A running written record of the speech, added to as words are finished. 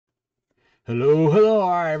Hello, all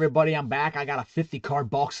right, everybody. I'm back. I got a 50 card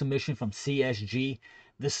bulk submission from CSG.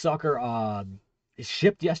 This sucker is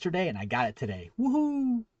shipped yesterday, and I got it today.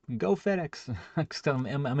 Woohoo! Go FedEx. 'Cause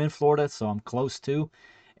I'm in Florida, so I'm close to,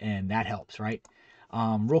 and that helps, right?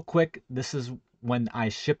 Real quick, this is when I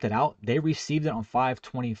shipped it out. They received it on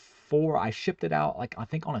 5/24. I shipped it out like I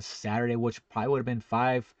think on a Saturday, which probably would have been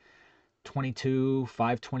 5/22,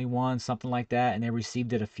 5/21, something like that. And they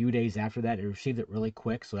received it a few days after that. They received it really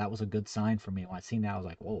quick. So that was a good sign for me. When I seen that, I was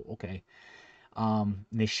like, whoa, okay. And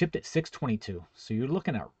they shipped it 6/22. So you're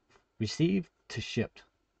looking at received to shipped.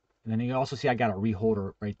 And then you also see I got a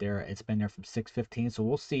reholder right there. It's been there from 6/15. So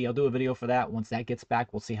we'll see. I'll do a video for that. Once that gets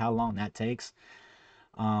back, we'll see how long that takes.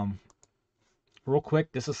 Um, Real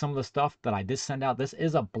quick, this is some of the stuff that I did send out. This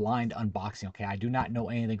is a blind unboxing, okay? I do not know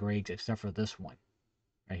any of the grades except for this one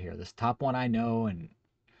right here. This top one I know,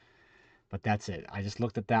 but that's it. I just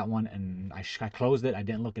looked at that one and I closed it. I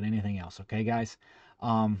didn't look at anything else. Okay, guys.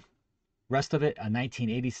 Um, Rest of it, a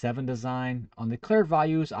 1987 design. On the cleared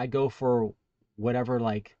values, I go for whatever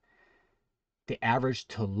like the average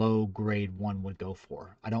to low grade one would go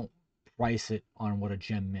for. I don't price it on what a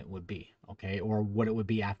gem mint would be, okay, or what it would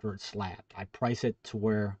be after it's slabbed. I price it to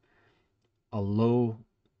where a low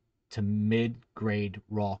to mid grade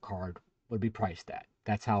raw card would be priced at.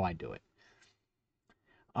 That's how I do it.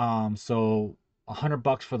 So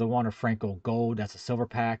 $100 for the Wander Franco Gold. That's a silver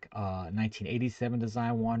pack. 1987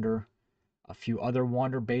 design Wander. A few other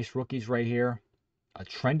Wander based rookies right here. A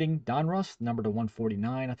trending Donruss, number to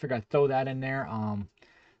 149. I figured I'd throw that in there.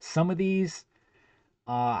 Some of these,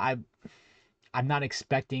 I I'm not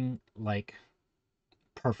expecting like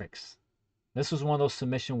perfects. This was one of those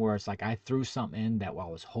submission where it's like I threw something in that I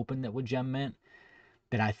was hoping that would gem mint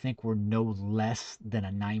that I think were no less than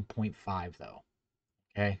a 9.5 though.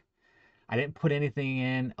 Okay. I didn't put anything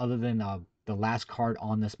in other than the last card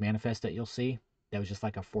on this manifest that you'll see. That was just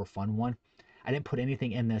like a for fun one. I didn't put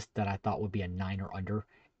anything in this that I thought would be a 9 or under.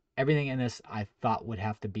 Everything in this I thought would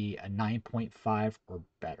have to be a 9.5 or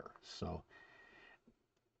better. So,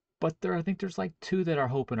 but I think there's like two that are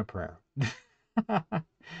hoping a prayer.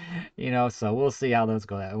 So we'll see how those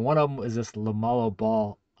go. And one of them is this Lamelo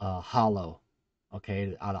Ball hollow,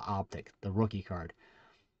 okay, out of Optic, the rookie card.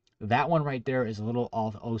 That one right there is a little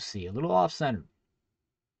off OC, a little off centered.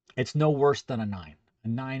 It's no worse than a 9. A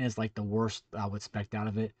 9 is like the worst I would expect out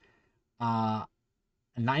of it. A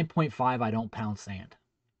 9.5, I don't pound sand,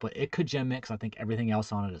 but it could gem mix. I think everything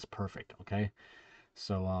else on it is perfect. Okay.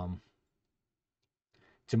 So,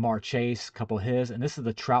 Jamar Chase, couple of his, and this is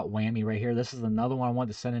the Trout whammy right here. This is another one I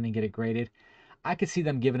wanted to send in and get it graded. I could see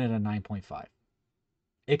them giving it a 9.5.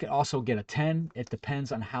 It could also get a 10. It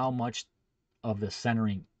depends on how much of the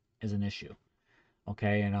centering is an issue.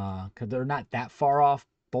 Okay, and because they're not that far off,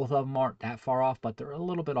 both of them aren't that far off, but they're a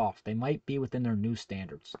little bit off. They might be within their new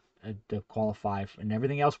standards to qualify, and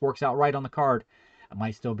everything else works out right on the card. I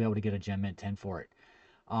might still be able to get a gem mint 10 for it.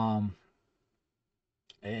 Um,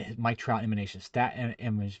 Mike Trout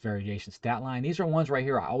image variation stat line. These are ones right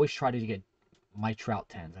here. I always try to get Mike Trout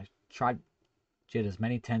 10s. I tried to get as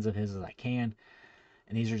many 10s of his as I can,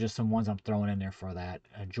 and these are just some ones I'm throwing in there for that.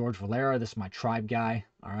 George Valera, this is my tribe guy.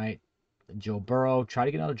 All right. Joe Burrow. Try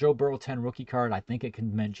to get another Joe Burrow 10 rookie card. I think it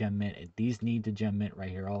can mint gem mint. These need to gem mint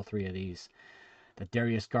right here. All three of these. The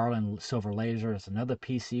Darius Garland Silver Laser is another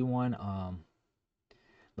PC one.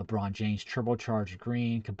 LeBron James Turbocharged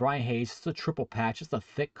Green. Brian Hayes. It's a triple patch. It's a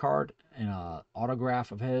thick card and a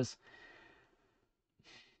autograph of his.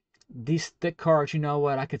 These thick cards, you know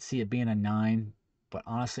what? I could see it being a 9, but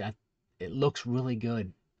honestly, it looks really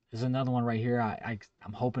good. There's another one right here.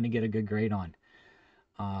 I'm hoping to get a good grade on.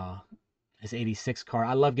 Uh, This 86 card.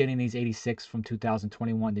 I love getting these 86 from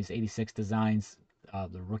 2021. These 86 designs.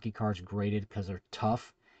 The rookie cards graded because they're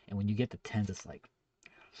tough. And when you get the 10s, it's like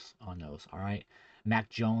on those. All right. Mac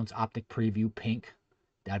Jones Optic Preview Pink.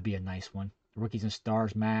 That'd be a nice one. Rookies and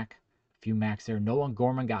Stars Mac. A few Macs there. Nolan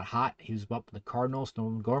Gorman got hot. He was up with the Cardinals.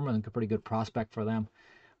 Nolan Gorman, a pretty good prospect for them.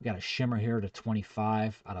 We got a shimmer here to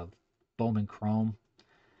 25 out of Bowman Chrome.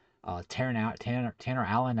 Tanner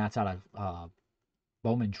Allen, that's out of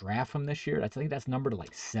Bowman draft from this year. I think that's numbered to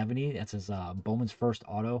like 70. That's his Bowman's first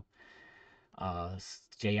auto. Uh,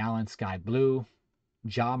 Jay Allen Sky Blue.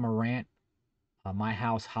 Ja Morant My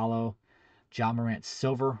House Hollow. Ja Morant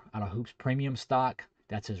Silver out of Hoops Premium stock.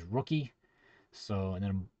 That's his rookie. So, and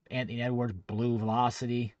then Anthony Edwards Blue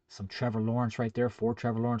Velocity. Some Trevor Lawrence right there. 4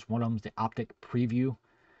 Trevor Lawrence. One of them's the Optic Preview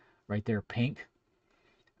right there, pink.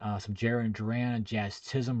 Some Jaron Duran Jazz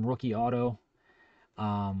Chisholm rookie auto.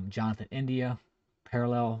 Jonathan India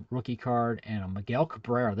parallel rookie card, and a Miguel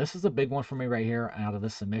Cabrera. This is a big one for me right here out of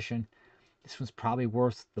this submission. This one's probably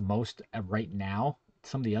worth the most right now.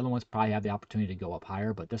 Some of the other ones probably have the opportunity to go up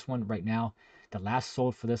higher, but this one right now, the last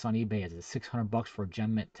sold for this on eBay is 600 bucks for a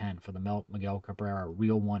Gem Mint 10 for the Miguel Cabrera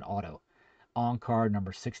Real One Auto. On card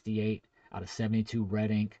number 68 out of 72 red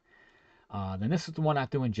ink. Then this is the one I'm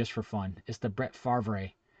doing just for fun. It's the Brett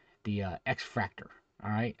Favre, the X Fractor. All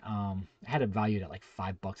right. I had it valued at like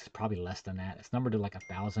 $5. It's probably less than that. It's numbered to like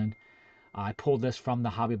 1,000. I pulled this from the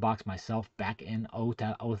hobby box myself back in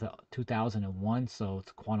 2001, so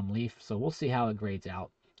it's Quantum Leaf. So we'll see how it grades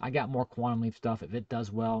out. I got more Quantum Leaf stuff. If it does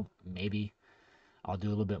well, maybe I'll do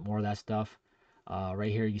a little bit more of that stuff.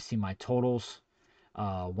 Right here, you see my totals.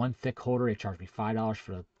 One thick holder, they charged me $5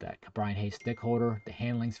 for that Brian Hayes thick holder. The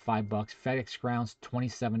handling's $5. FedEx grounds,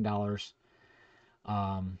 $27.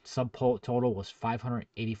 Subtotal was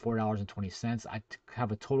 $584.20. I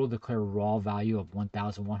have a total declared raw value of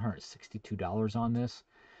 $1,162 on this.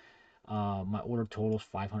 My order total is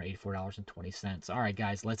 $584.20. All right,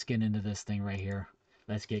 guys, let's get into this thing right here.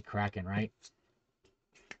 Let's get cracking, right?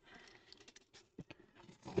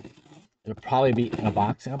 It'll probably be in a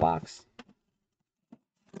box.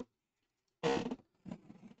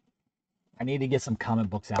 I need to get some comic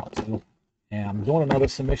books out too. And I'm doing another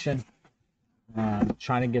submission.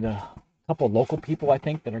 Trying to get a couple local people, I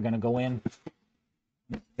think, that are going to go in.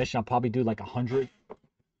 Submission, I'll probably do like 100.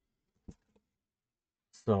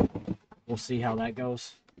 So we'll see how that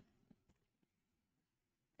goes.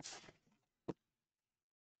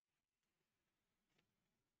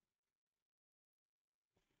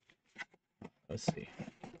 Let's see.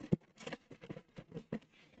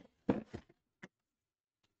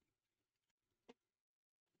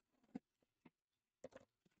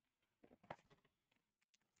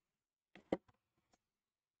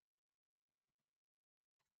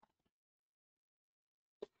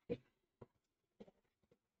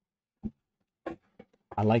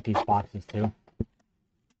 I like these boxes too.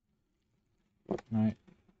 All right.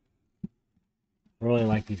 Really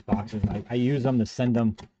like these boxes. I use them to send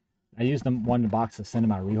them. I use them one box to send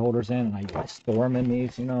my reholders in, and I store them in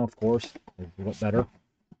these. You know, of course, what better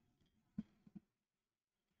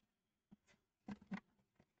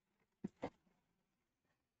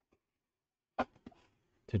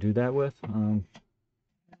to do that with?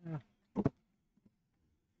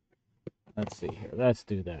 Let's see here. Let's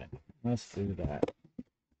do that. Let's do that.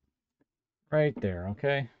 Right there.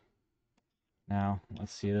 Okay. Now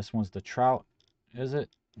let's see. This one's the Trout. Is it?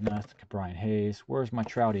 No, that's the Brian Hayes. Where's my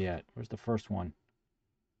Trouty at? Where's the first one?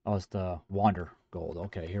 Oh, it's the Wander Gold.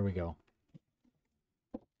 Okay, here we go.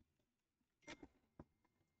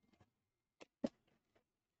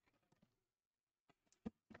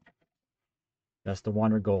 That's the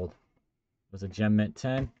Wander Gold. It was a Gem Mint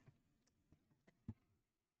 10.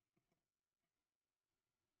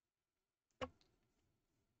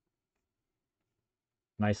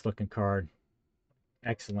 Nice looking card.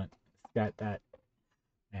 Excellent. Got that.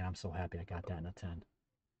 Man, I'm so happy I got that in a 10.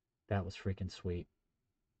 That was freaking sweet.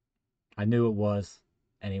 I knew it was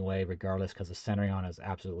anyway, regardless, because the centering on it is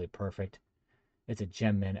absolutely perfect. It's a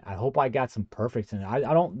gem mint. I hope I got some perfects in it.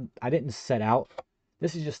 I didn't set out.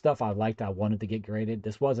 This is just stuff I liked. I wanted to get graded.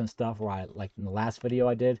 This wasn't stuff where I, like in the last video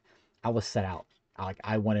I did, I was set out.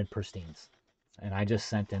 I wanted pristines. And I just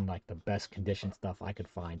sent in like the best condition stuff I could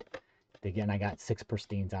find. Again, I got 6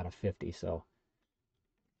 pristines out of 50, so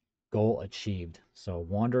goal achieved. So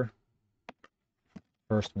Wander,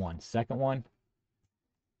 first one. Second one,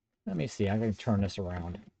 let me see. I can turn this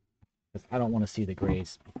around because I don't want to see the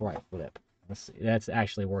grades before I flip. Let's see. That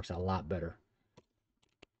actually works a lot better.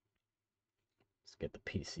 Let's get the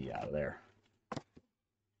PC out of there.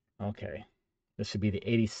 Okay. This should be the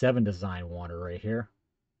 87 design Wander right here.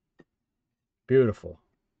 Beautiful.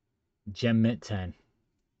 Gem Mint 10.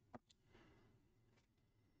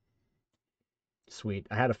 Sweet.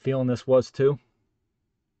 I had a feeling this was too.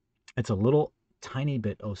 It's a little tiny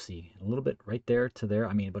bit OC. A little bit right there to there.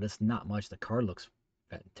 I mean, but it's not much. The card looks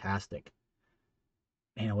fantastic.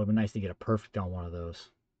 Man, it would have been nice to get a perfect on one of those.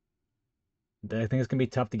 I think it's going to be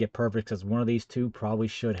tough to get perfect because one of these two probably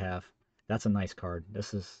should have. That's a nice card.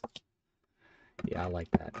 This is, yeah, I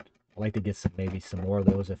like that. I like to get maybe some more of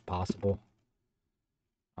those if possible.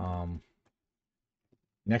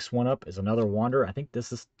 Next one up is another Wander. I think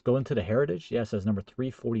this is going to the Heritage. Yeah, it says number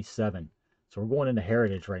 347. So we're going into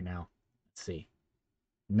Heritage right now. Let's see.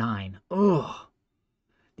 9. Ugh.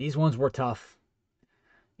 These ones were tough.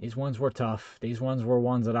 These ones were tough. These ones were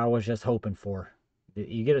ones that I was just hoping for.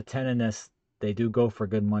 You get a 10 in this, they do go for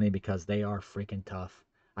good money because they are freaking tough.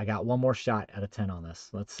 I got one more shot at a 10 on this.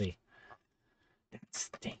 Let's see. That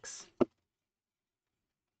stinks.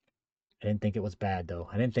 I didn't think it was bad, though.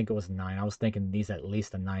 I didn't think it was 9. I was thinking these at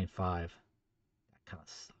least a 9.5. kind of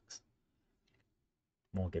sucks.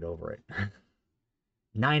 Won't get over it.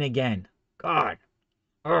 9 again. God.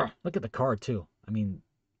 Ugh. Look at the card, too. I mean,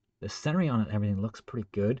 the centering on it and everything looks pretty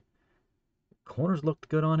good. Corners looked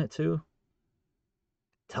good on it, too.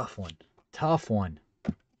 Tough one. Tough one.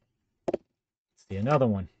 Let's see another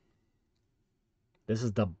one. This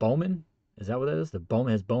is the Bowman. Is that what it is? The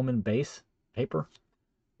Bowman has Bowman base paper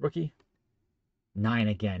rookie. 9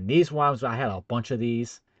 again. These ones, I had a bunch of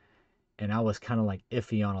these, and I was kind of like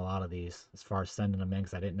iffy on a lot of these as far as sending them in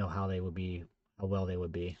because I didn't know how they would be, how well they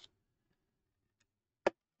would be.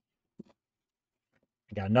 I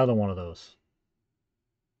got another one of those.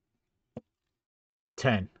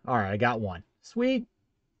 10. All right, I got one. Sweet.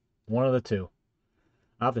 One of the two.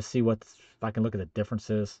 I'll have to see what, if I can look at the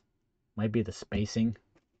differences. Might be the spacing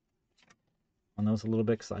on those a little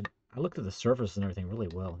bit because I looked at the surface and everything really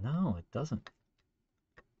well. No, it doesn't.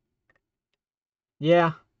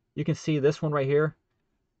 Yeah, you can see this one right here.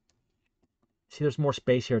 See, there's more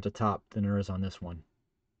space here at the top than there is on this one.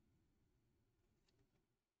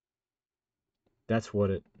 That's what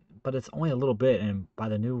it, but it's only a little bit, and by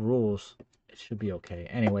the new rules, it should be okay.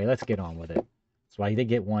 Anyway, let's get on with it. So I did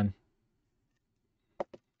get one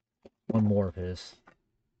more of his.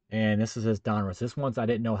 And this is his Donruss. This one's, I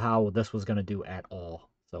didn't know how this was going to do at all.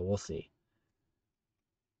 So we'll see.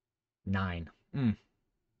 9. And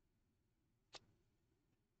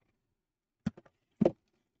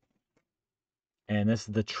this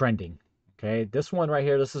is the trending. Okay, this one right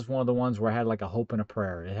here, this is one of the ones where I had like a hope and a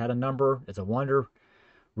prayer. It had a number. It's a Wonder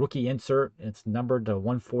rookie insert. It's numbered to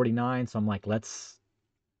 149. So I'm like, let's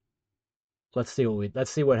see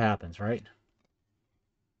what happens, right?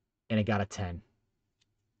 And it got a 10.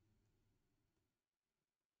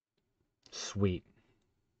 Sweet.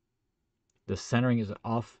 The centering is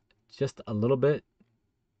off just a little bit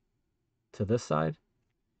to this side.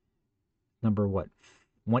 Number what?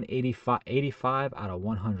 185 out of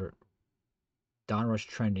 100. Donruss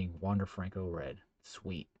trending. Wander Franco red.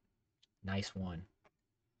 Sweet. Nice one.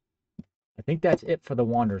 I think that's it for the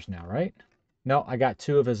Wanders now, right? No, I got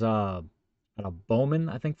two of his a Bowman,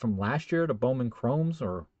 I think from last year, the Bowman Chromes,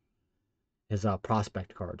 or his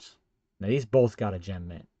prospect cards. Now these both got a gem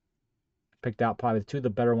mint. Picked out probably two of the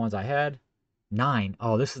better ones I had. 9.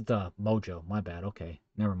 Oh, this is the Mojo. My bad. Okay,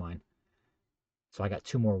 never mind. So I got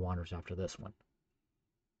two more Wanders after this one.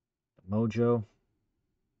 The Mojo.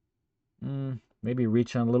 Maybe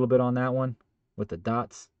reach on a little bit on that one with the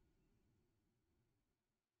dots.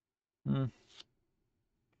 Oh,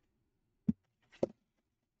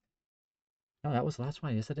 that was the last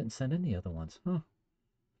one. I guess I didn't send in the other ones. Huh.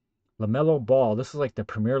 LaMelo Ball. This is like the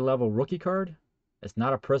premier level rookie card. It's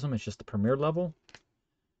not a prism. It's just the premier level.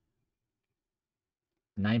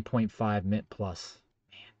 9.5 mint plus.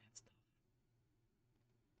 Man, that's tough.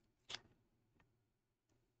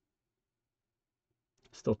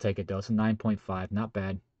 Still take it though. It's a 9.5. Not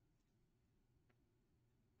bad.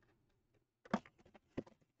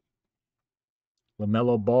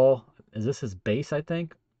 LaMelo Ball. Is this his base, I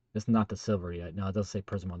think? This is not the silver yet. No, it doesn't say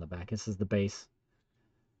prism on the back. This is the base.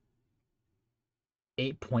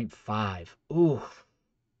 8.5. Ooh.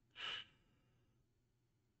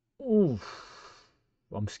 Ooh.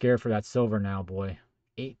 I'm scared for that silver now, boy.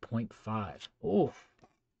 8.5. Ooh.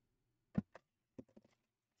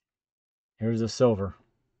 Here's the silver.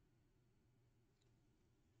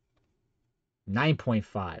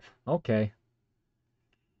 9.5. Okay.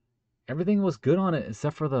 Everything was good on it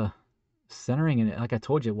except for the centering. And like I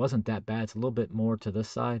told you, it wasn't that bad. It's a little bit more to this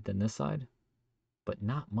side than this side. But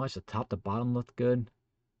not much. The top to bottom looked good.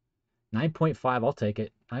 9.5. I'll take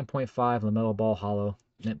it. 9.5. LaMelo Ball hollow.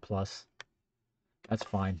 Mint plus. That's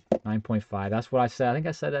fine. 9.5. That's what I said. I think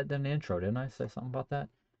I said that in the intro, didn't I? Say something about that?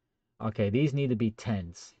 Okay, these need to be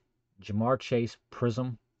 10s. Jamar Chase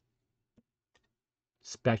Prism.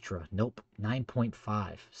 Spectra. Nope.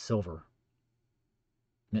 9.5. Silver.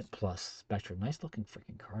 Mint plus. Spectra. Nice looking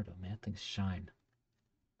freaking card though, man. Things shine.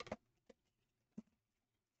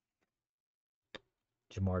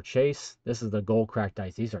 Jamar Chase. This is the gold cracked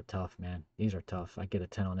ice. These are tough, man. These are tough. I get a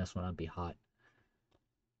 10 on this one. I'd be hot.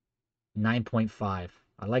 9.5.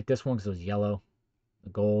 I like this one because it was yellow. The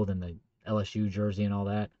gold and the LSU jersey and all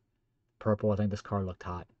that. Purple. I think this card looked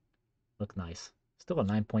hot. Looked nice. Still a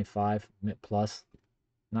 9.5. Mint plus.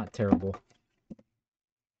 Not terrible.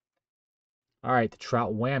 All right, the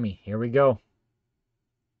Trout whammy. Here we go.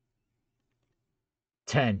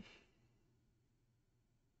 10.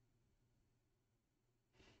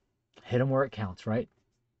 Hit them where it counts, right?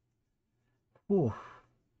 Ooh.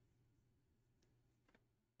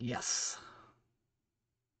 Yes.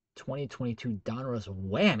 2022 Donruss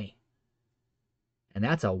whammy. And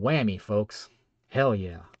that's a whammy, folks. Hell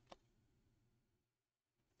yeah.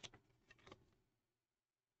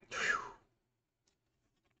 Whew.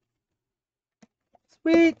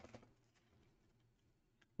 Sweet.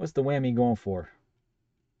 What's the whammy going for?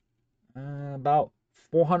 About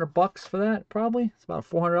 400 bucks for that, probably. It's about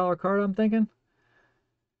a $400 card, I'm thinking.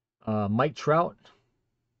 Mike Trout,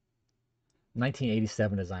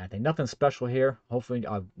 1987 design. I think nothing special here. Hopefully,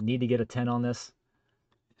 I need to get a 10 on this.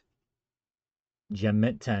 Gem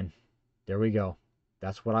Mint 10. There we go.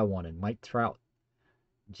 That's what I wanted. Mike Trout,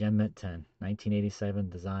 Gem Mint 10, 1987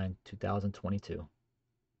 design, 2022.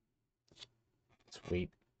 Sweet.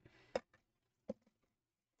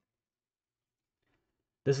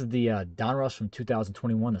 This is the Donruss from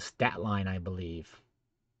 2021, the stat line, I believe.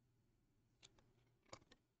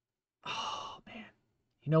 Oh, man.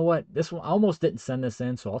 You know what? This one, I almost didn't send this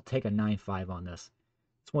in, so I'll take a 9.5 on this.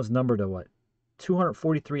 This one's numbered to what?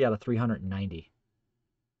 243 out of 390.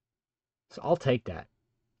 So I'll take that.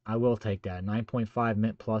 I will take that. 9.5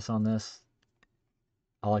 mint plus on this.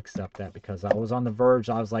 I'll accept that because I was on the verge.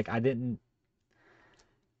 I was like, I didn't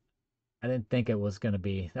think it was going to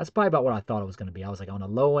be. That's probably about what I thought it was going to be. I was like, on the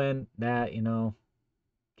low end, that,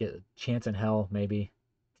 get a chance in hell, maybe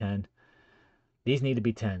 10. These need to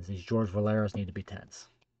be 10s. These George Valeras need to be 10s.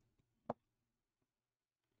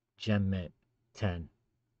 Gem Mint, 10.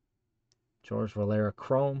 George Valera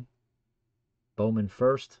Chrome. Bowman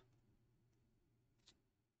first.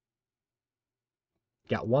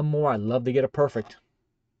 Got one more. I'd love to get a perfect.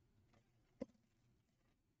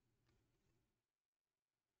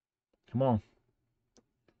 Come on.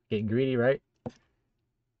 Getting greedy, right?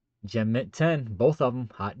 Gem Mint 10. Both of them.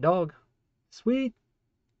 Hot dog. Sweet.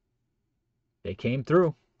 They came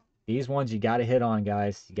through. These ones you got to hit on,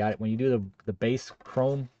 guys. You got it. When you do the base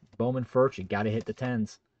Chrome Bowman first, you got to hit the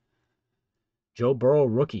 10s. Joe Burrow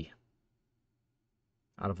rookie.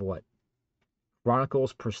 Out of what?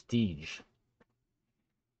 Chronicles Prestige.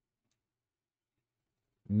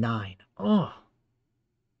 9. Oh.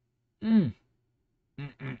 Mm.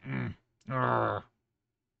 Mm-mm-mm. Ah.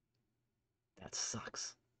 That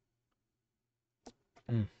sucks.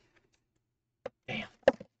 Mm. Damn.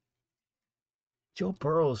 Joe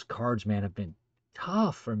Burrow's cards, man, have been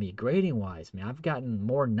tough for me grading wise, man. I've gotten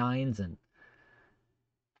more 9s, and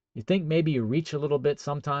you think maybe you reach a little bit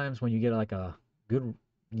sometimes when you get like a good,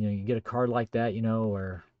 you get a card like that,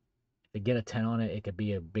 or to get a 10 on it, it could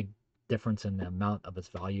be a big difference in the amount of its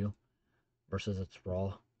value versus its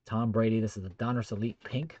raw. Tom Brady, this is the Donruss Elite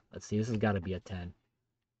Pink. Let's see, this has got to be a 10.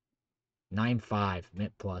 9.5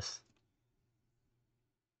 mint plus.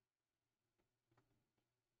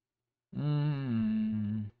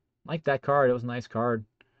 Like that card. It was a nice card.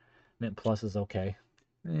 Mint plus is okay.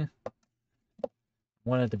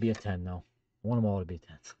 Want it to be a 10 though. Want them all to be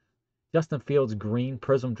 10s. Justin Fields green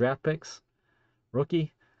Prism draft picks.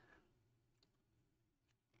 Rookie.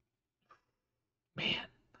 Man,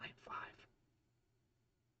 9.5.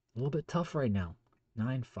 A little bit tough right now.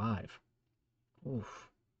 9.5. Oof.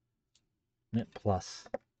 Mint plus.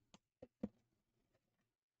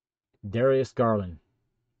 Darius Garland.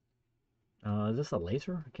 Is this a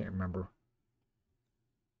laser? I can't remember.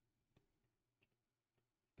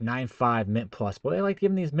 9.5 mint plus. Boy, they like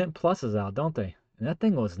giving these mint pluses out, don't they? And that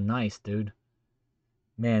thing was nice, dude.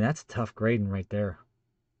 Man, that's tough grading right there.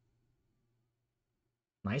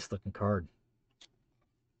 Nice looking card.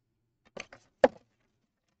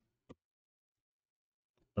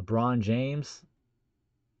 LeBron James.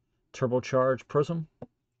 Turbocharged Prism.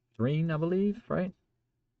 Green, I believe, right?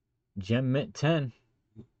 Gem Mint 10.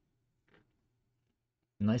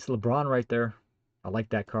 Nice LeBron right there. I like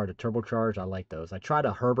that card. The Turbocharge, I like those. I tried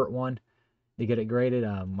a Herbert one to get it graded.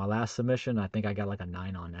 My last submission, I think I got like a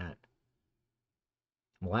 9 on that.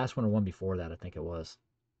 The last one or one before that, I think it was.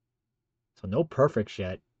 So no perfects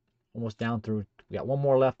yet. Almost down through. We got one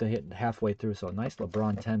more left to hit halfway through. So a nice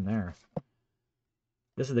LeBron 10 there.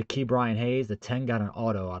 This is the Key Brian Hayes. The 10 got an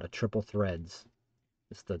auto out of triple threads.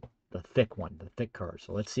 It's the thick one, the thick card.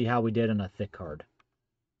 So let's see how we did on a thick card.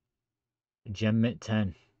 Gem Mint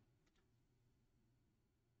 10.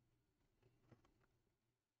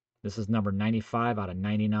 This is number 95 out of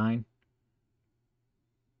 99.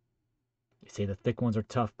 You see, the thick ones are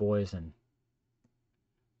tough, boys, and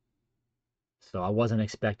so I wasn't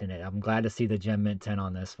expecting it. I'm glad to see the Gem Mint 10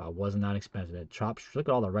 on this. I was not expecting it. Look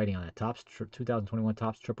at all the writing on it. Tops 2021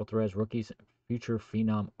 Tops Triple Threads Rookies Future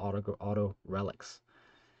Phenom Auto Relics.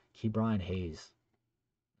 Key Brian Hayes.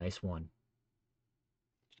 Nice one.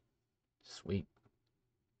 Sweet.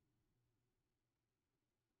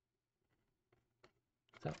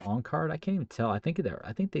 Is that on card? I can't even tell. I think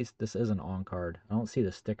this is an on card. I don't see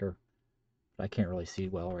the sticker, but I can't really see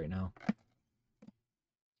well right now.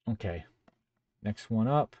 Okay, next one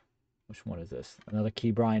up. Which one is this? Another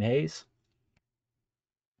Key Brian Hayes.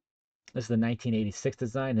 This is the 1986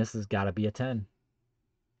 design. This has got to be a 10.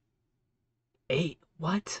 8.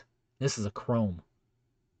 What? This is a chrome.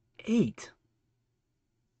 8.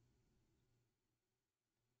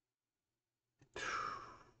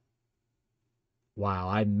 Wow,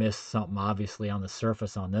 I missed something obviously on the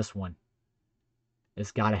surface on this one.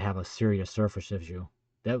 It's got to have a serious surface issue.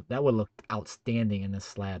 That would look outstanding in this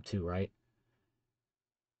slab too, right?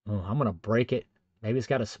 Oh, I'm gonna break it. Maybe it's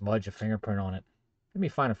got a smudge, a fingerprint on it. Let me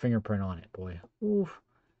find a fingerprint on it, boy. Oof.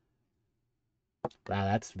 Wow,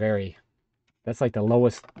 that's like the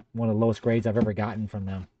lowest, one of the lowest grades I've ever gotten from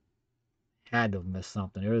them. Had to have missed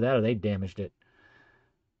something. Either that or they damaged it.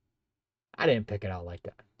 I didn't pick it out like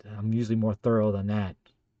that. I'm usually more thorough than that.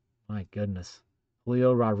 My goodness.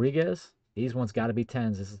 Julio Rodriguez. These ones got to be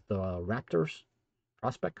 10s. This is the Raptors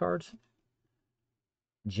prospect cards.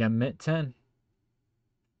 Gem Mint 10.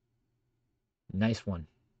 Nice one.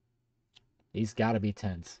 These got to be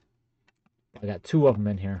 10s. I got 2 of them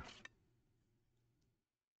in here.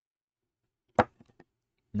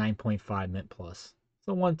 9.5 mint plus.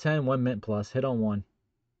 So 110, 1 mint plus. Hit on 1.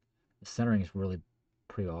 The centering is really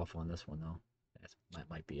pretty off on this one, though. That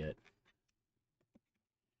might be it.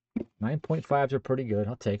 9.5s are pretty good.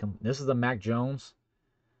 I'll take them. This is the Mac Jones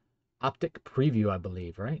Optic Preview, I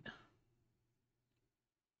believe, right?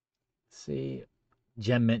 Let's see.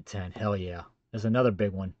 Gem Mint 10. Hell yeah. There's another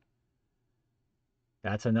big one.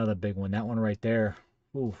 That's another big one. That one right there.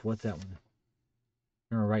 Oof, what's that one?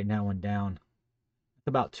 I'm going to write that one down. It's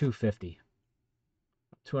about 250.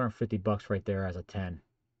 250 bucks right there as a 10.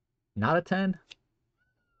 Not a 10?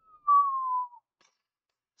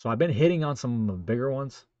 So I've been hitting on some bigger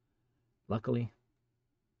ones, luckily.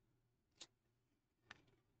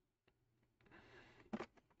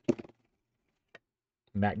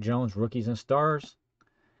 Mac Jones, Rookies and Stars.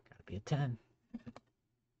 Gotta be a 10.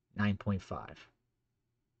 9.5.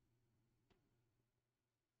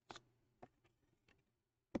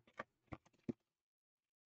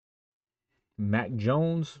 Mac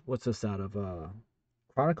Jones, what's this out of?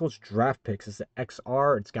 Chronicles Draft Picks. It's the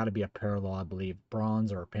XR. It's got to be a parallel, I believe.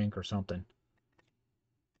 Bronze or pink or something.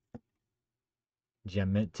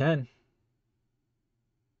 Gem Mint 10.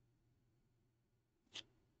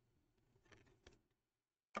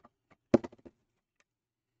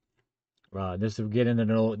 This to get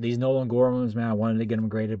into these Nolan Gormans, man. I wanted to get them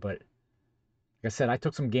graded, but like I said, I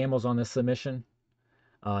took some gambles on this submission.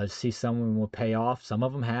 To see some of them will pay off. Some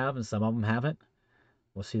of them have, and some of them haven't.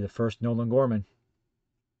 We'll see the first Nolan Gorman.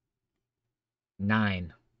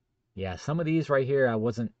 9. Yeah, some of these right here I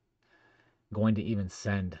wasn't going to even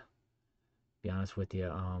send. To be honest with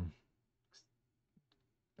you,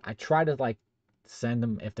 I try to like send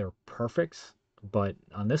them if they're perfects, but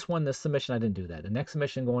on this one, this submission, I didn't do that. The next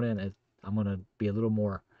submission going in, I'm gonna be a little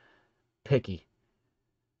more picky.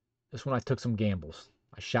 This one I took some gambles.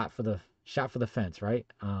 I shot for the fence, right?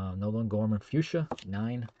 Nolan Gorman Fuchsia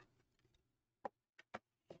 9.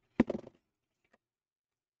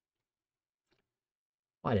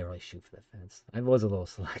 Well, I didn't really shoot for the fence. I was a little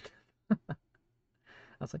selective. I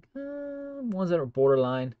was like, ones that are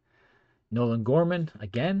borderline. Nolan Gorman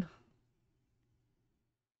again.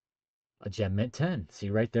 A Gem Mint 10.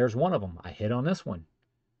 See, right there's one of them. I hit on this one.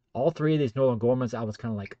 All 3 of these Nolan Gormans, I was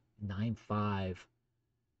kind of like 9.5,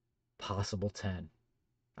 possible 10.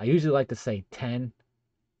 I usually like to say 10,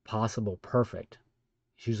 possible perfect.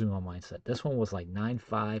 It's usually my mindset. This one was like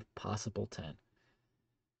 9.5, possible 10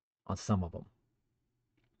 on some of them.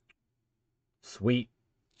 Sweet.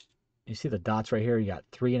 You see the dots right here? You got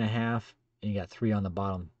 3.5 and you got 3 on the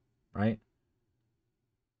bottom, right?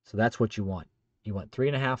 So that's what you want. You want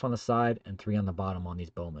 3.5 on the side and 3 on the bottom on these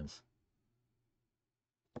Bowmans.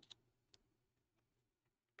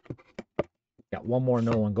 Got one more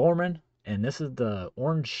Nolan Gorman, and this is the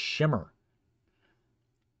Orange Shimmer.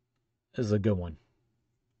 This is a good one.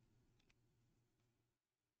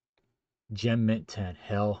 Gem Mint 10.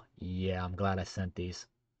 Hell yeah, I'm glad I sent these.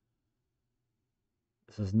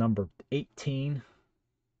 This is number 18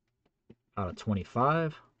 out of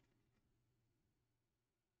 25.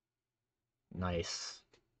 Nice.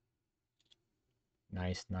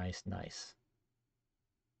 Nice, nice, nice.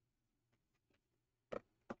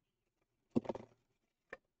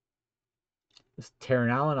 This Taron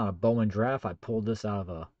Allen on a Bowman draft. I pulled this out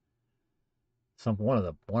of one of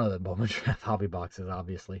the Bowman draft hobby boxes,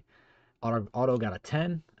 obviously. Auto got a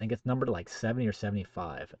 10. I think it's numbered like 70 or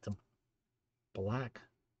 75. It's a black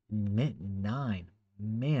mint 9.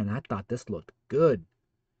 Man, I thought this looked good.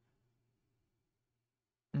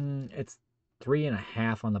 It's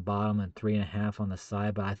 3.5 on the bottom and 3.5 on the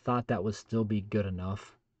side, but I thought that would still be good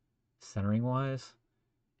enough centering wise.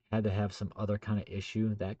 Had to have some other kind of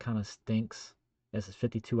issue. That kind of stinks. This is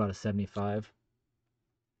 52 out of 75.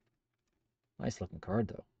 Nice looking card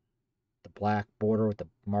though. The black border with the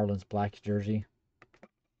Marlins black jersey.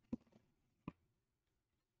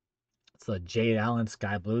 It's a Jade Allen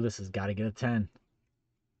Sky Blue. This has got to get a 10.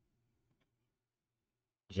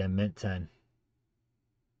 Gem Mint 10.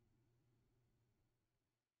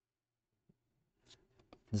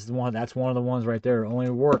 This is the one. That's one of the ones right there. It only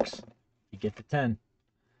works. You get the 10.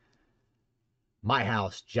 My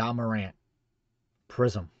House, Ja Morant.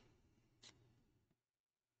 Prism.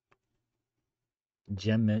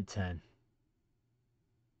 Gem Mint 10.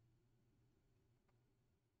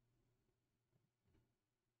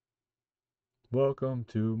 Welcome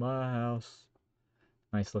to my house.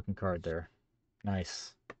 Nice looking card there.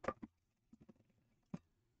 Nice.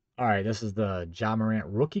 All right, this is the Ja Morant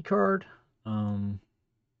rookie card.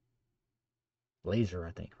 Laser,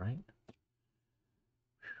 I think, right?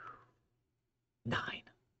 9.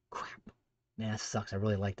 Crap. Man, that sucks. I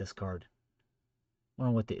really like this card. I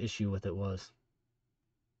wonder what the issue with it was.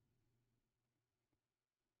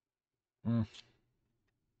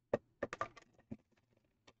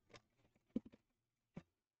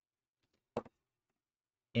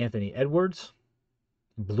 Anthony Edwards.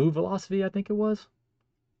 Blue Velocity, I think it was.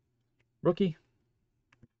 Rookie.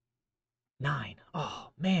 9. Oh,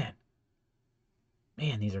 man.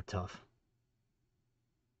 Man, these are tough.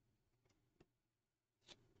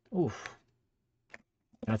 Oof.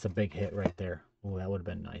 That's a big hit right there. Oh, that would have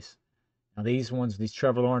been nice. Now these ones, these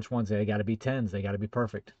Trevor Lawrence ones, they got to be 10s. They got to be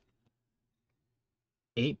perfect.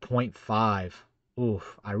 8.5.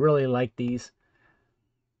 Oof. I really like these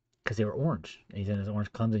because they were orange. He's in his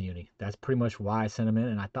orange Clemson uni. That's pretty much why I sent him in,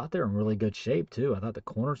 and I thought they were in really good shape too. I thought the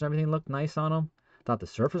corners and everything looked nice on them. I thought the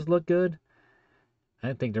surface looked good. I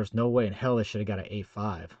didn't think there's no way in hell they should have got an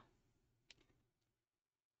 8.5.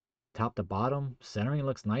 Top to bottom, centering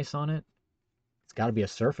looks nice on it. It's got to be a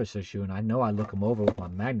surface issue, and I know I look them over with my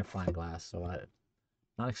magnifying glass, so I'm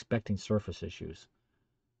not expecting surface issues.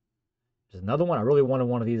 There's another one. I really wanted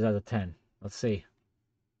one of these as a 10. Let's see.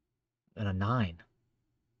 And a 9.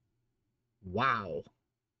 Wow.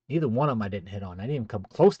 Neither one of them I didn't hit on. I didn't even come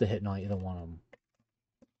close to hitting on either one of them.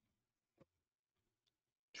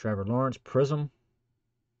 Trevor Lawrence, Prism.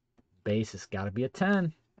 Base has got to be a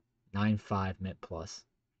 10. 9.5 mint plus.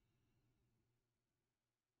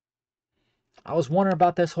 I was wondering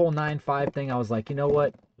about this whole 9.5 thing. I was like, you know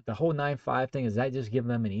what? The whole 9.5 thing, is that just giving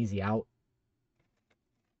them an easy out?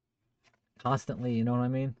 Constantly, you know what I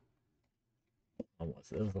mean? Oh,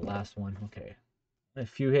 this was the last one. Okay. A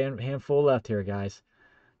few handful left here, guys.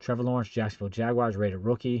 Trevor Lawrence, Jacksonville Jaguars, rated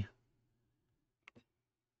rookie.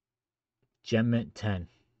 Gem Mint 10.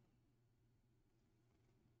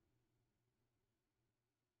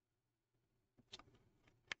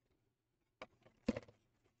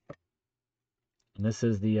 And this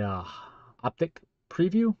is the optic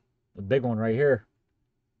preview. The big one right here.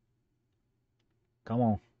 Come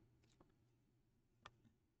on.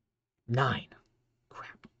 9.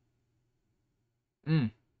 Crap.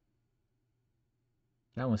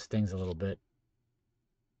 That one stings a little bit.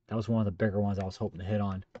 That was one of the bigger ones I was hoping to hit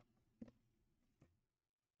on.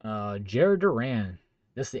 Jared Duran.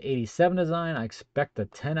 This is the 87 design. I expect a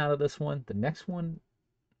 10 out of this one. The next one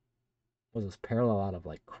was this parallel out of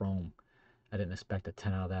like chrome. I didn't expect a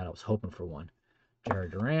 10 out of that. I was hoping for one.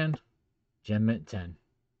 Jared Duran. Gem Mint 10.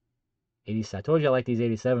 87. I told you I like these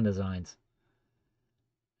 87 designs.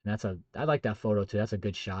 And I like that photo too. That's a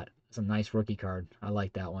good shot. It's a nice rookie card. I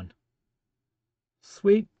like that one.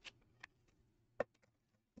 Sweet.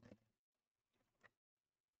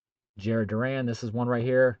 Jared Duran. This is one right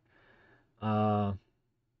here. I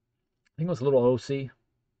think it was a little OC,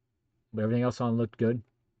 but everything else on looked good.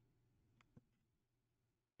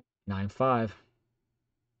 9.5.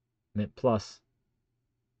 Mint plus.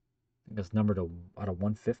 I think it's numbered out of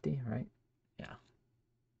 150, right? Yeah.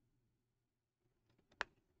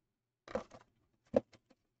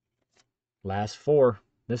 Last 4.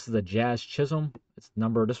 This is the Jazz Chisholm.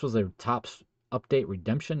 This was a Topps Update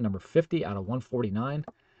Redemption, number 50 out of 149.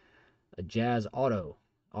 A Jazz Auto.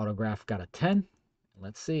 Autograph got a 10.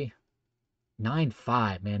 Let's see.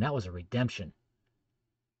 9.5, man, that was a redemption.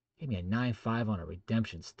 Give me a 9.5 on a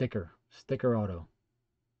redemption sticker. Sticker auto.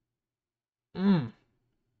 Mm.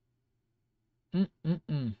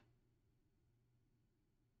 Mm-mm-mm.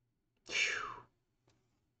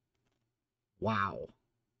 Wow.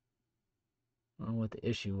 I don't know what the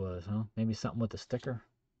issue was, huh? Maybe something with the sticker.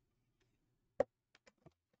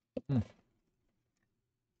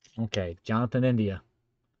 Okay, Jonathan India.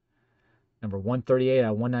 Number 138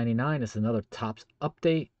 out of 199. It's another Topps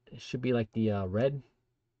update. It should be like the red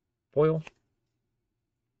foil.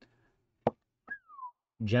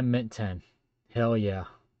 Gem Mint 10. Hell yeah.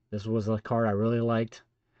 This was a card I really liked.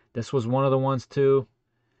 This was one of the ones too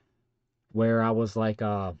where I was like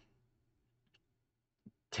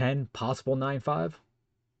 10 possible 9.5.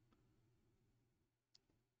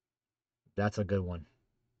 That's a good one.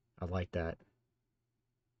 I like that.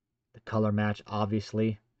 The color match,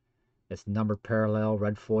 obviously. It's number parallel,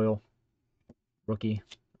 red foil. Rookie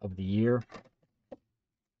of the year.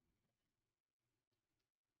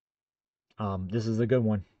 This is a good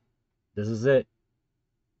one. This is it.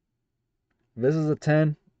 If this is a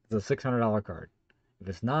 10, it's a $600 card. If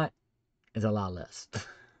it's not, it's a lot less.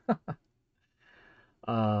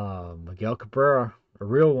 Miguel Cabrera, a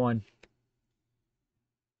real one.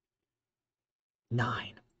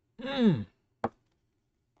 9.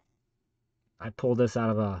 I pulled this out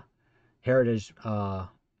of a Heritage high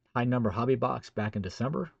number hobby box back in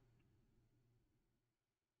December.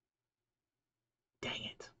 Dang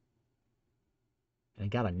it. And it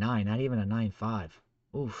got a 9, not even a 9.5.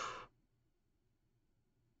 Oof.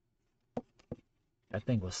 That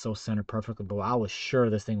thing was so centered perfectly, but I was sure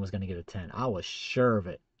this thing was going to get a 10. I was sure of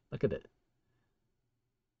it. Look at it.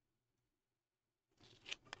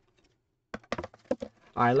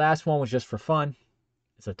 All right, last one was just for fun.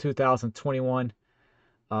 It's a 2021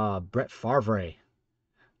 Brett Favre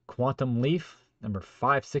Quantum Leaf, number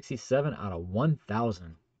 567 out of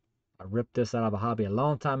 1,000. I ripped this out of a hobby a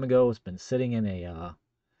long time ago. It's been sitting in a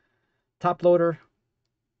top loader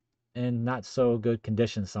in not so good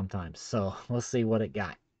condition sometimes. So let's see what it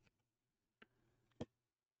got.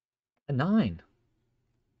 A 9.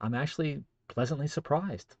 I'm actually pleasantly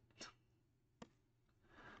surprised.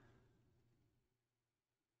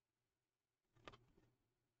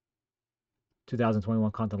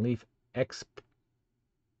 (2021) Quantum Leaf Exp,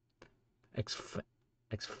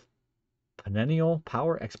 exponential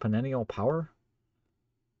power.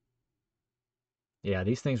 Yeah,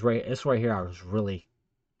 these things this right here, I was really,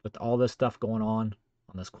 with all this stuff going on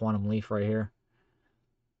this Quantum Leaf right here.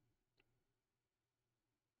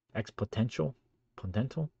 Potential?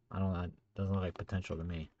 I don't know. It doesn't look like potential to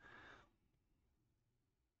me.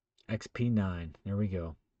 XP9. There we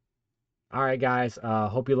go. All right, guys.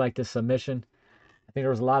 Hope you liked this submission. I think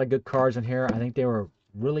there was a lot of good cards in here. I think they were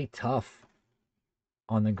really tough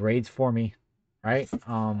on the grades for me, right?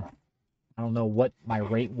 I don't know what my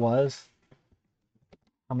rate was.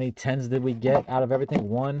 How many 10s did we get out of everything?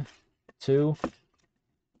 1, 2,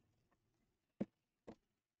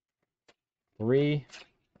 3,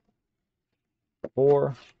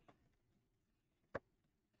 4,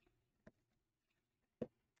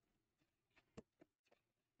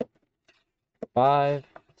 5,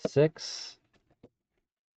 6,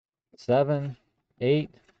 7, 8,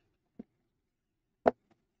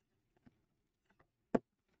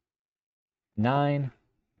 9,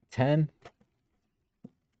 10,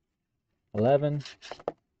 11,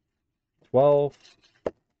 12,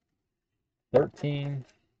 13,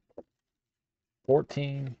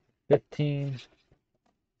 14, 15,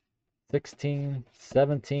 16,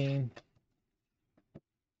 17,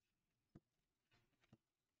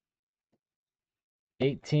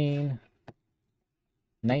 18,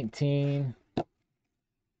 19,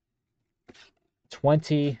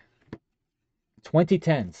 20, 20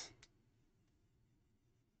 10s.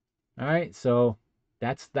 All right, so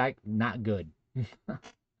that's not good.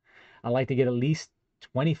 I like to get at least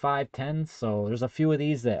 25 10s. So there's a few of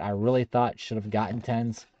these that I really thought should have gotten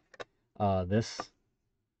 10s. This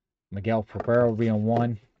Miguel Cabrera being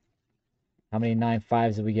 1. How many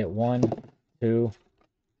 9.5s did we get? 1, 2,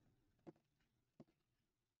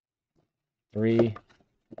 3,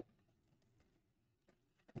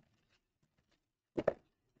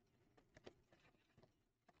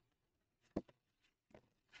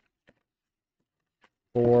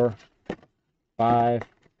 4, 5,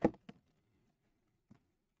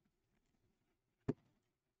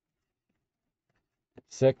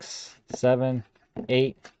 6, 7,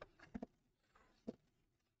 8,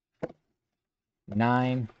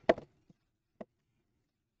 9,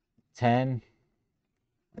 10,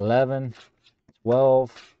 11,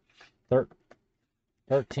 12,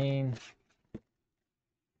 13,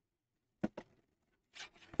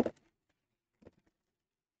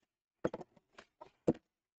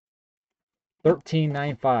 13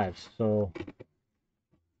 9.5s. So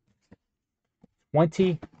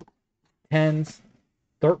 20 10s,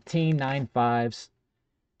 13 9.5s.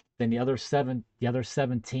 Then the other 17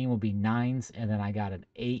 will be 9s, and then I got an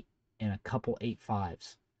 8 and a couple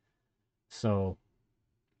 8.5s. So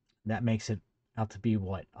That makes it out to be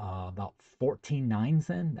what, about 14 nines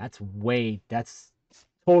then? That's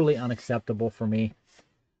totally unacceptable for me.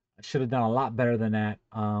 I should have done a lot better than that.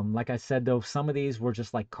 Like I said though, some of these were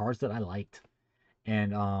just like cards that I liked,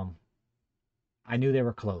 and I knew they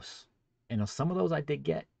were close. And some of those I did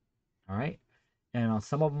get, all right, and on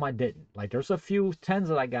some of them I didn't. Like there's a few tens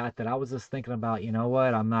that I got that I was just thinking about. You know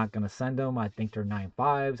what? I'm not gonna send them. I think they're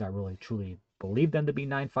 9.5s. I really truly believe them to be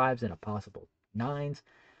 9.5s and a possible nines.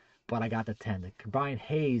 But I got the 10. The combined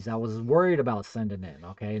haze, I was worried about sending in.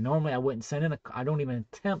 Okay, normally I wouldn't send in. I don't even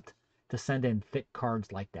attempt to send in thick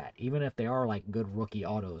cards like that, even if they are like good rookie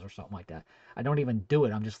autos or something like that. I don't even do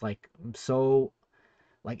it. I'm just like I'm so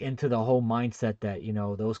like into the whole mindset that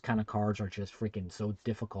those kind of cards are just freaking so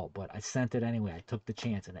difficult. But I sent it anyway. I took the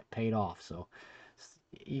chance and it paid off. So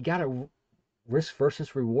you gotta risk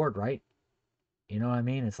versus reward, right? You know what I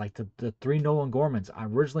mean? It's like the three Nolan Gormans. I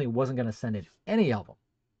originally wasn't gonna send in any of them,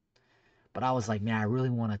 but I was like, man, I really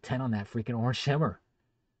want a 10 on that freaking orange shimmer.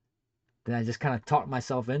 Then I just kind of talked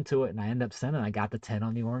myself into it, and I ended up sending. I got the 10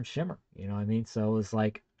 on the orange shimmer. You know what I mean? So it was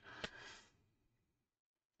like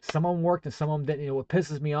some of them worked and some of them didn't. What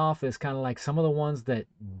pisses me off is kind of like some of the ones that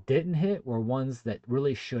didn't hit were ones that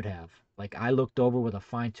really should have. Like I looked over with a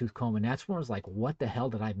fine tooth comb, and that's when I was like, what the hell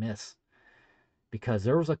did I miss? Because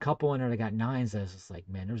there was a couple in there that got nines. That was just like,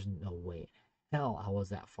 man, there's no way in hell I was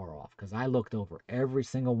that far off. Because I looked over every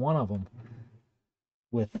single one of them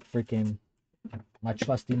with freaking my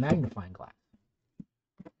trusty magnifying glass.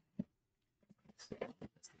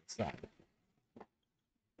 So I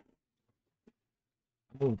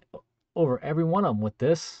moved over every one of them with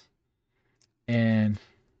this, and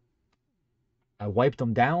I wiped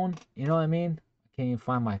them down. You know what I mean? I can't even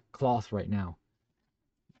find my cloth right now.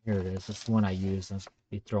 Here it is. This is the one I used. I'll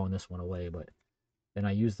be throwing this one away, but then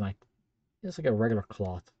I used like it's like a regular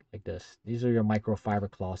cloth like this. These are your microfiber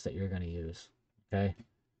cloths that you're gonna use. Okay.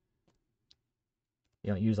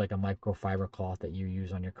 You don't use like a microfiber cloth that you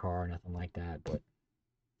use on your car or nothing like that, but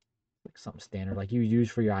like something standard like you use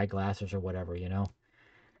for your eyeglasses or whatever.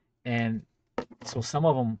 And so some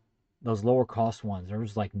of them, those lower cost ones, there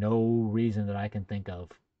was like no reason that I can think of.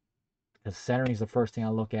 Because centering is the first thing I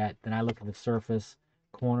look at. Then I look at the surface,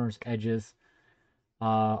 corners, edges.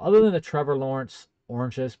 Other than the Trevor Lawrence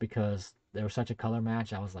oranges, because they were such a color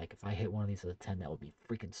match, I was like, if I hit one of these as a 10, that would be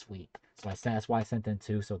freaking sweet. So that's why I sent in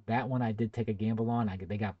two. So that one I did take a gamble on.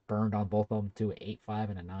 They got burned on both of them too,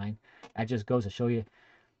 8.5 and a 9. That just goes to show you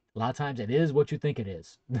a lot of times it is what you think it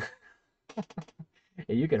is.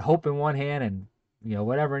 You can hope in one hand and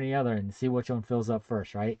whatever in the other and see which one fills up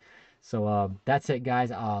first, right? So that's it,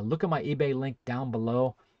 guys. Look at my eBay link down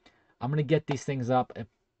below. I'm gonna get these things up. If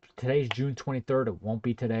today's June 23rd. It won't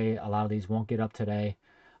be today. A lot of these won't get up today.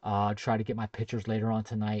 Try to get my pictures later on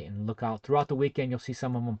tonight and look out throughout the weekend. You'll see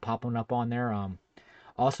some of them popping up on there.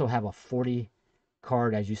 Also have a 40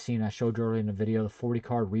 card, as you seen I showed you earlier in the video, the 40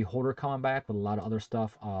 card reholder coming back with a lot of other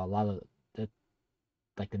stuff. A lot of the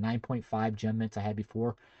like the 9.5 gem mints I had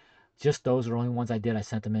before. Just those are the only ones I did. I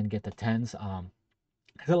sent them in to get the 10s.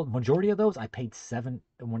 The majority of those I paid seven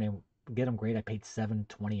when I get them great. I paid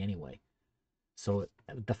 7.20 anyway. So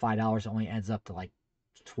the $5 only adds up to like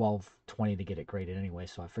 12.20 to get it graded anyway.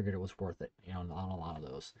 So I figured it was worth it, on a lot of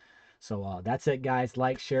those. So that's it, guys.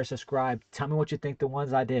 Like, share, subscribe. Tell me what you think the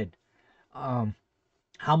ones I did. Um,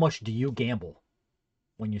 how much do you gamble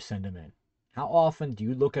when you send them in? How often do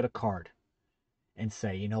you look at a card and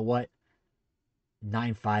say, you know what,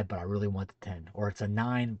 9.5, but I really want the 10, or it's a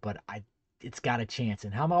 9, but it's got a chance.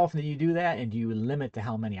 And how often do you do that? And do you limit to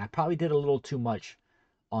how many? I probably did a little too much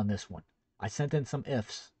on this one. I sent in some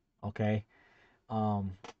ifs, okay?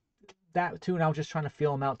 Um, that too, and I was just trying to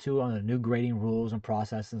feel them out too on the new grading rules and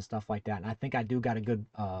process and stuff like that. And I think I do got a good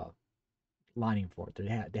lining for it.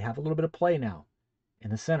 They have a little bit of play now in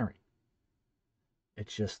the centering.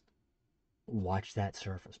 It's just watch that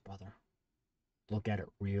surface, brother. Look at it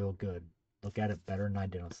real good. Look at it better than I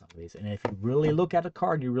did on some of these. And if you really look at a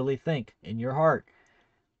card, you really think in your heart,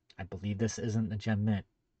 I believe this isn't a gem mint.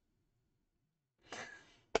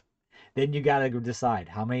 Then you gotta decide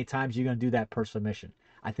how many times you're gonna do that per submission.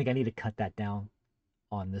 I think I need to cut that down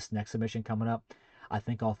on this next submission coming up. I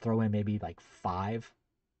think I'll throw in maybe like 5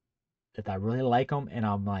 if I really like them, and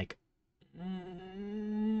I'm like,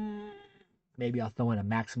 maybe I'll throw in a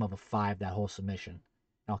maximum of 5 that whole submission.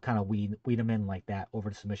 I'll kind of weed them in like that over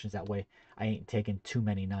the submissions. That way, I ain't taking too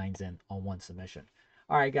many 9s in on one submission.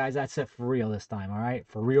 All right, guys, that's it for real this time. All right,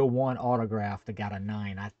 for real, one autograph that got a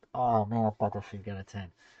 9. Oh man, I thought this should get a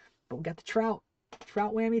 10, but we got the Trout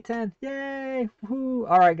whammy 10. Yay! Woohoo!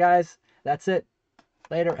 All right, guys, that's it.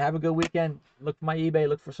 Later. Have a good weekend. Look for my eBay.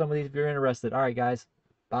 Look for some of these if you're interested. All right, guys.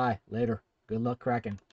 Bye. Later. Good luck cracking.